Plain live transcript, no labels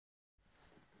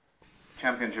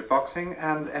Championship boxing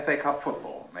and FA Cup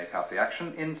football make up the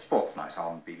action in Sports Night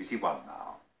on BBC One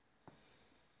now.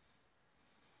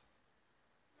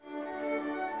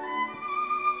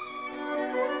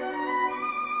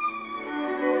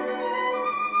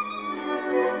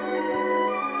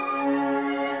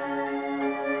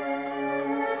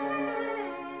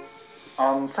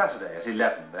 On Saturday at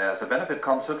 11, there's a benefit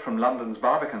concert from London's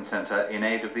Barbican Centre in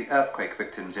aid of the earthquake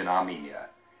victims in Armenia.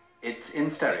 It's in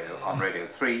stereo on Radio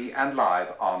 3 and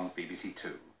live on BBC 2.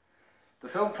 The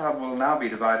film club will now be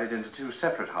divided into two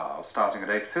separate halves, starting at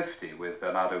 8:50 with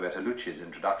Bernardo Bertolucci's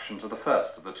introduction to the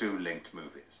first of the two linked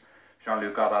movies.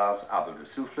 Jean-Luc Godard's Abu le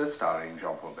Souffle, starring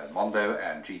Jean-Paul Belmondo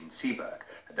and Gene Seberg,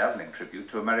 a dazzling tribute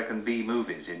to American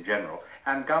B-movies in general,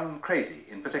 and Gun Crazy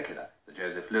in particular, the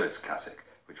Joseph Lewis classic,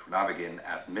 which will now begin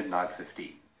at midnight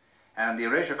 15. And the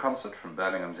Erasure concert from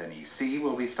Birmingham's NEC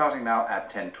will be starting now at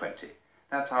 10:20.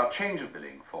 That's our change of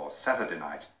billing for Saturday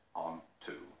night on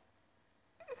 2.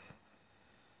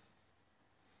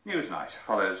 Newsnight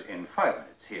follows in 5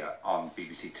 minutes here on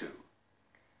BBC 2.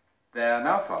 There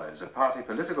now follows a party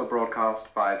political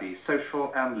broadcast by the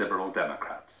Social and Liberal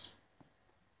Democrats.